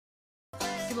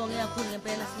Sibonge kakhulu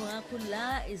ngempela, sibonge kakhulu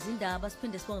la izindaba,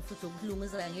 siphinde sibonge futhi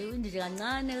ukulungisa ngewindi nje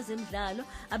kancane ezemidlalo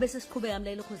abese siqhubeka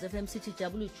mlayelo Khosi FM sithi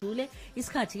jabule ujule.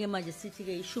 Isikhathi ke manje sithi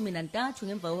ke 13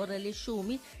 ngemva kwehora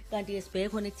le10, kanti ke sibheke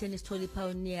khona ekutheni sithola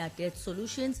iPioneer Debt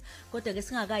Solutions. Kodwa ke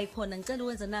singakayi khona ngicela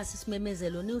ukwenza nasi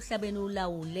isimemezelo ni uhlabeni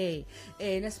ulawule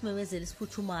nasimemezelo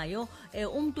siphuthumayo.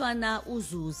 Umntwana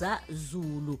uZuza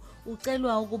Zulu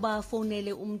ucelwa ukuba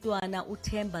afonele umntwana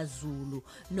uThemba Zulu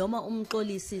noma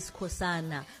umxolisi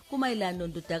Sikhosana kumayilana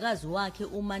nondodakazi wakhe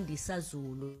uMandisa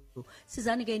Zulu.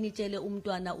 Sizani ke nitshele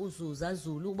umntwana uZuza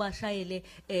Zulu ubashayele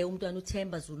umntwana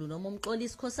uThemba Zulu noma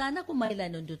umxolisi Sikhosana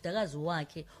kumayilana nondodakazi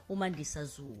wakhe uMandisa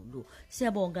Zulu.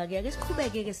 Siyabonga ke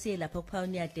siqhubeke ke siye lapha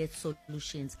kuPioneer Debt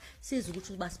Solutions siza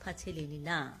ukuthi basiphatheleni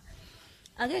na.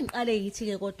 Ake ngiqale yithi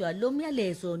ke kodwa lo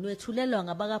myalezo nwethulelwa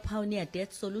ngabaka Pioneer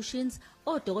Debt Solutions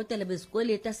odokotela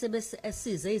bezikweleti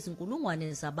asebesize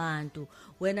izinkulungwane zabantu.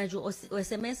 Wena nje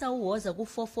SMS uwoza ku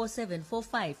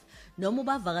 44745 noma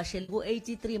ubavakashele ku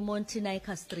 83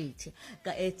 Montinaika Street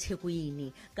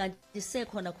eThekwini. Kanti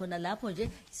sekhona lapho nje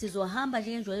sizohamba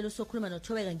njengenjwayelo sokhuluma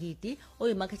noThobeka Ngidi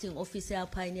oyi marketing officer ya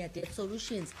Pioneer Debt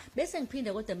Solutions. Bese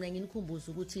ngiphinde kodwa mina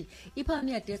nginikhumbuza ukuthi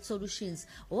iPioneer Debt Solutions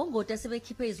ongota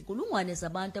sebekhiphe izinkulungwane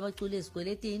zabantu abacule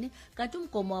ezikweletini, kanti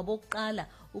umgomo wabo oqala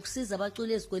ukusiza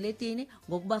abacule ezikweletini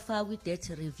ngokubafaka kwi-debt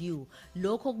review.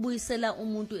 Lokho kubuyisela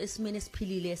umuntu esimene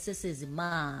esiphilile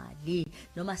sesezimali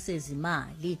noma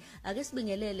sezimali. Ake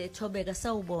sibingelele Thobeka,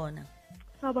 sawubona.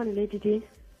 Sawubona Lady D.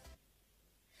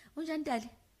 Unjani Tali?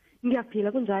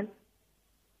 Ngiyaphila kunjani?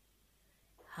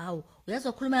 Hawu,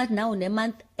 uyazokhuluma ngathi nawe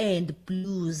ne-month end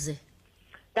blues.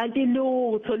 Kanti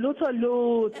lutho.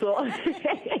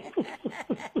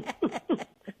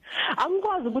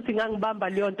 Angikwazi ukuthi ngangibamba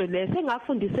leyo nto le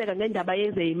sengafundiseka ngendaba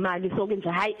yezeyimali sokunje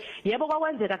hayi yebo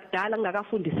kwakwenzeka kudala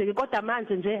ngingakafundiseki kodwa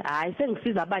manje nje hayi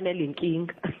sengisiza abana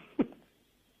lenkinga.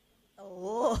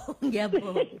 Oh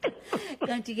ngiyabonga.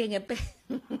 Kanti ke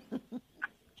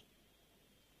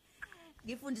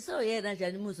ngifundiswe yena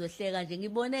njani muzohleka nje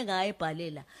ngibone ngaye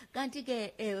ebhalela. Kanti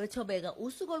ke Thobeka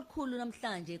usuku olukhulu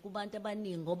namhlanje kubantu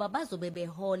abaningi ngoba bazobe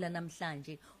behola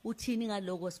namhlanje. Uthini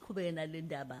ngaloko siqhubeke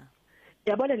nalendaba?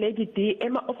 Yabona Lady D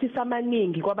ema-office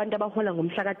amaningi kwabantu abahola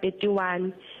ngomhla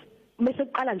ka-31 bese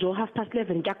kuqala nje o11:30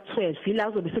 kuya ku12 ila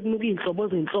uzobe sekunuka inhlobo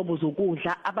zenhlobo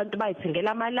zokudla abantu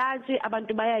bayithengela amalunch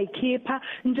abantu bayayikhipha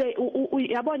nje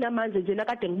yabona manje nje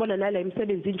nakade ngibona nala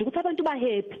emsebenzini nje ukuthi abantu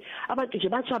ba-happy abantu nje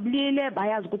bajabulile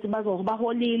bayazi ukuthi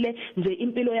bazobaholile nje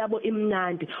impilo yabo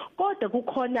imnandi kodwa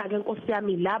kukhona ke Nkosi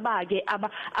yami laba ke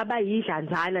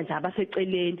abayidlanzana nje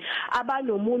abaseceleni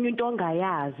abanomunye into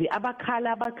ongayazi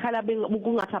abakhala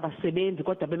kungathi abasebenzi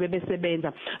kodwa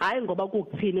besebenza hayi ngoba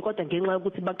kukuthini kodwa ngenxa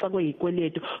yokuthi baxakwe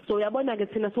ikweletu. So uyabona ke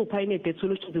thina siuPioneer Debt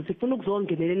Solutions sifuna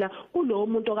ukuzongenelela kulowo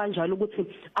muntu kanjalo ukuthi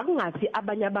akungathi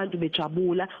abanye abantu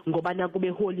bejabula ngoba naku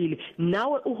beholile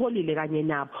nawe uholile kanye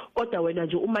nabo kodwa wena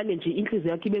nje umane nje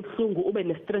inhliziyo yakhe ibebhlungu ube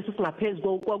nestress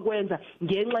singaphezulu kokwenza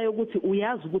ngenxa yokuthi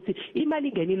uyazi ukuthi imali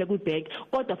ingenile kubank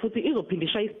kodwa futhi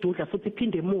izophindisha isidudla futhi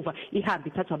iphinde emuva ihambe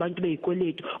ithatha abantu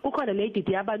beyikweletu. Kukhona Lady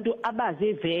D abantu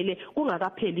abaze vele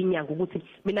kungakapheli inyanga ukuthi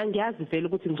mina ngiyazi vele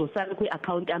ukuthi ngizosala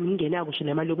kwi-account yami ngingena kusho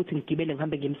nemali yokuthi ngigibele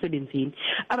ngihambe ngemsebenzini.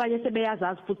 Abanye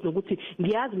sebeyazazi futhi nokuthi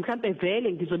ngiyazi mhlambe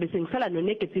vele ngizobe sengisala no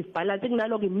negative balance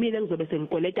kunaloko imile ngizobe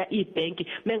sengikweleta ibank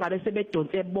mengabe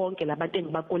sebedonse bonke labantu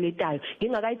engibakweletayo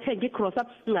ngingakayithenga igrocer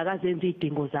ngingakazenza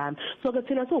idingo zami. So ke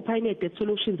thina siuPioneer Debt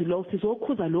Solutions lo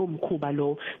sizokhuza lo mkhuba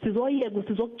lo sizoyeka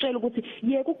sizokutshela ukuthi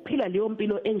yeke ukuphila leyo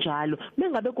mpilo enjalo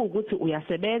mengabe kuukuthi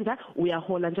uyasebenza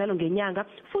uyahola njalo ngenyanga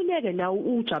funeke nawe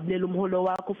ujabulela umholo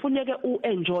wakho funeke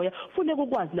uenjoy funeke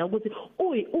ukwazi na ukuthi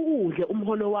udle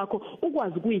umholo wakho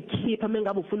ukwazi ukuyikhipha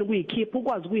mengabe ufuna ukuyikhipha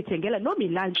ukwazi ukuyithengela noma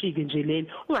ilunch ke nje leni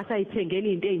ungasayithengela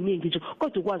into eziningi nje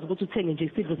kodwa ukwazi ukuthi uthenge nje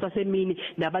isidlo sasemini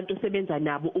nabantu osebenza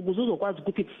nabo ukuze uzokwazi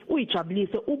ukuthi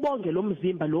uyijabulise ubonge lo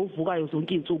mzimba lo uvukayo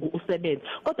zonke izinsuku usebenza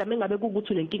kodwa mengabe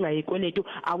kuukuthi unenkinga yekweletu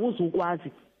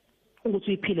awuzukwazi ukuthi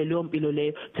uyiphile leyo mpilo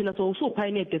leyo. Thina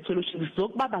siuPioneer Debt Solutions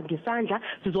sizokubamba ngesandla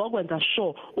sizokwenza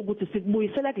sure ukuthi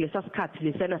sikubuyisela kulesa sikhathi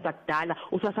lesena sakudala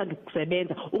usasanda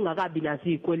ukusebenza ungakabi nazo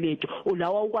izikweletu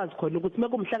ulawa ukwazi khona ukuthi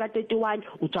mekumhla ka31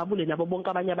 ujabule nabo bonke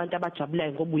abanye abantu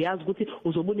abajabulayo ngoba uyazi ukuthi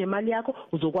uzobuna imali yakho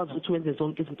uzokwazi ukuthi wenze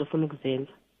zonke izinto ofuna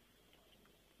ukuzenza.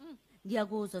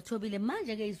 Ngiyakuzwa Thobile,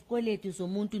 manje ke izikweletu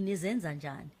zomuntu nizenza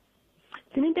njani?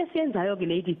 Sina into esiyenzayo ke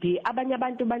Lady D abanye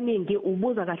abantu baningi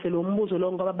ubuza kahle lo mbuzo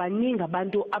lo ngoba baningi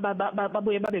abantu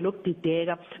ababuye babe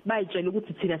nokudideka bayitshela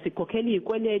ukuthi thina sikhokhela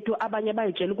izikweletu abanye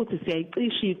bayitshela ukuthi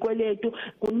siyayicisha izikweletu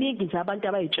kuningi nje abantu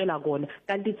abayitshela kona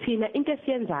kanti thina into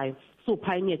esiyenzayo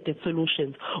siuPioneer Debt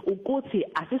Solutions ukuthi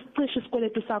asisicishe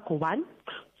isikweletu sakho 1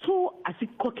 2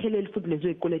 asikukhokheleli futhi lezo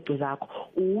izikweletu zakho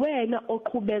uwena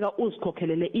oqhubeka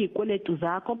uzikhokhelele izikweletu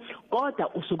zakho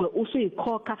kodwa usuke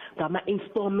usuyikhokha ngama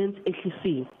installments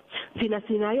ehlisiwe Thina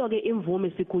sinayo ke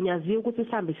imvume sigunyaziwe ukuthi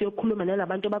sihambe siyokhuluma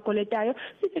nalabantu abakoletayo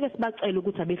sifike sibacela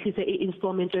ukuthi abehlise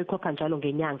i-installment oyikhokha njalo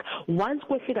ngenyanga once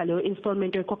kwehlika leyo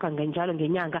installment oyikhokha njalo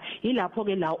ngenyanga yilapho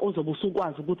ke la ozobe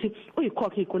usukwazi ukuthi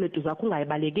uyikhokhe izikweletu zakho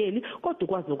ungayibalekeli kodwa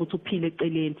ukwazi ukuthi uphile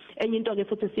eceleni enye into ke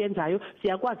futhi siyenzayo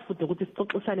siyakwazi futhi ukuthi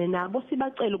sixoxisane nabo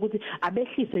sibacela ukuthi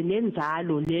abehlise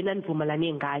nenzalo lena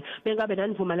nivumelane ngayo bengabe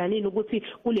nanivumelanini ukuthi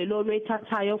kule loan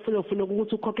oyithathayo ufuna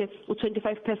ukuthi ukhokhe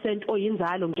u25%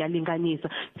 oyinzalo ngiyalinganisa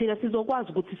thina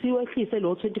sizokwazi ukuthi siwehlise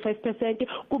lo 25%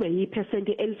 kube yipercent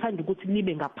elithanda ukuthi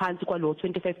libe ngaphansi kwalo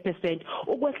 25%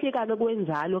 ukwehlukana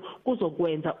kwenzalo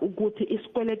kuzokwenza ukuthi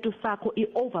isikweletu sakho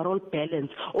i-overall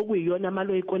balance okuyiyona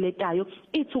imali oyikoletayo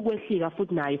ithi ukwehlika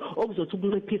futhi nayo okuzothi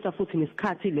ukunciphisa futhi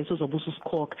nesikhathi leso zobuso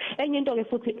sikhokha enye into ke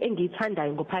futhi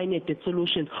engiyithandayo ngoPioneer Debt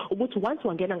Solutions ukuthi once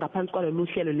wangena ngaphansi kwalo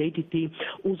hlelo Lady D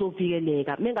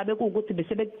uzovikeleka mengabe kuukuthi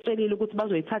bese bekucelile ukuthi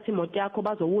bazoyithatha imoto yakho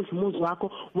bazowudla umuzi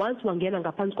wakho once wangena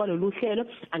ngaphansi kwalolu hlelo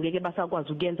angeke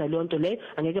basakwazi ukuyenza leyo nto leyo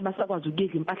angeke basakwazi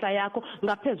ukudla impahla yakho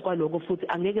ngaphezulu kwaloko futhi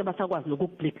angeke basakwazi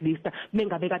nokublacklista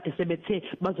mengabe kade sebethe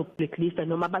bazokublacklista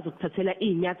noma bazokuthathela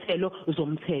izinyathelo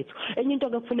zomthetho enye into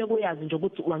ke kufanele uyazi nje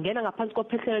ukuthi wangena ngaphansi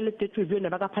kophehlelo le debt review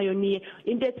nabaka Pioneer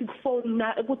into ethi phone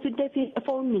ukuthi into ethi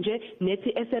phone nje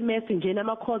nethi SMS nje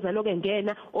namakhoza loke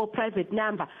ngena o private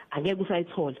number angeke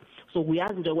usayithola so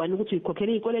uyazi nje kwani ukuthi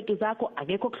uyikhokhela izikweletu zakho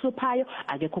akekho okuhluphayo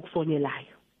akekho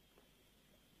kufonelayo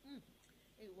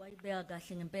wayibeka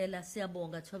kahle ngempela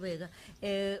siyabonga Thobeka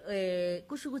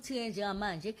kusho ukuthi ke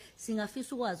njengamanje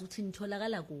singafisa ukwazi ukuthi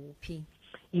nitholakala kuphi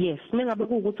Yes mengabe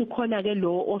ukuthi ukhona ke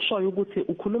lo oshoyo ukuthi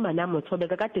ukhuluma nami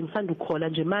uThobeka kade ngisanda ukhola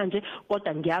nje manje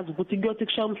kodwa ngiyazi ukuthi kuyothi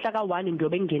kushaya umhla ka1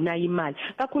 ngiyobe ngenayo imali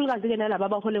kakhulukazi ke nalabo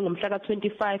abahole ngomhla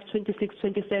ka25 26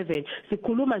 27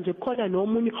 sikhuluma nje khona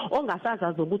nomunye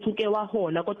ongasazazi ukuthi uke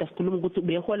wahola kodwa sikhuluma ukuthi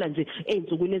ubehola nje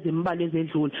einsukwini ezimbalwa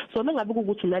ezedlule so mengabe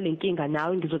ukuthi unalenkinga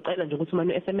nawe ngizocela nje ukuthi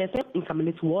manje SMS igama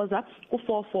lethi woza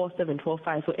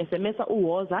ku44745 SMS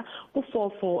uwoza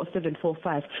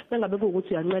ku44745 mengabe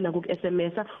ukuthi uyancela ku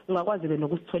SMS ungakwazi ke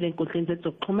nokusithola enkundleni zethu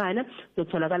zokuxhumana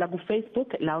zotholakala ku Facebook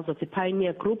la uzothi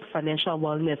Pioneer Group Financial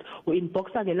Wellness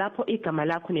uinboxa ke lapho igama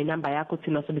lakho nenamba yakho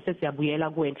thina sobe sesiyabuyela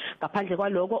kuwena ngaphandle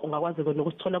kwaloko ungakwazi ke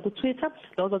nokusithola ku Twitter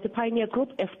la uzothi Pioneer Group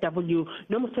FW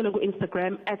noma usithole ku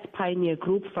Instagram @Pioneer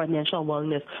Group Financial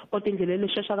Wellness kodwa indlela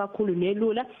elishesha kakhulu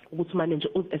nelula ukuthi manje nje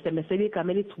uSMS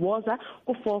igama elithi woza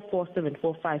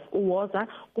ku44745 uwoza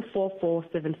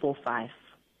ku44745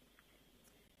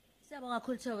 Siyabonga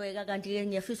kakhulu Thobeka kanti ke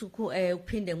ngiyafisa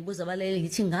ukuphinde ngibuza abaleli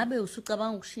ngithi ngabe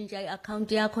usucabanga ukushintsha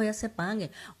i-account yakho yasebhange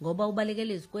ngoba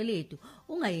ubalekele izikweletu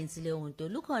ungayenzi leyo nto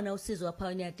lukhona usizo wa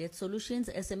Pioneer Debt Solutions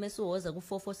SMS uwoza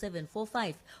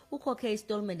ku44745 ukhokhe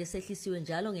installment esehlisiwe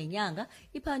njalo ngenyanga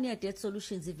iPioneer Debt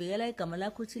Solutions ivikela igama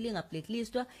lakho ukuthi linga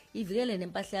blacklistwa ivikele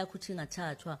nempahla yakho ukuthi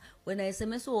ingathathwa wena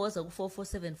SMS uwoza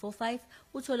ku44745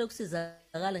 uthole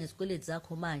ukusizakala ngesikweletu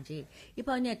zakho manje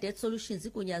iPioneer Debt Solutions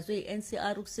igunyazwe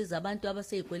iNCR ukusiza abantu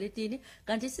abaseyigweletini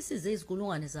kanti sisize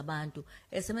izikulungwane zabantu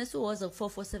SMS uwoza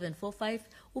ku44745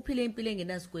 uphile impilo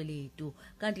engenazikweletu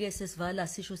kanti ke sesivala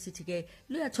sisho sithi ke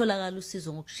luyatholakala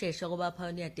usizo ngokusheshsha ngoba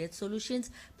Pioneer Debt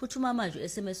Solutions phuthuma manje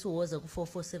SMS uwoza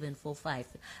ku44745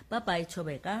 bye bye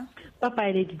Thobeka bye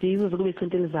bye Lady D uzokube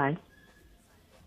isonto elizayo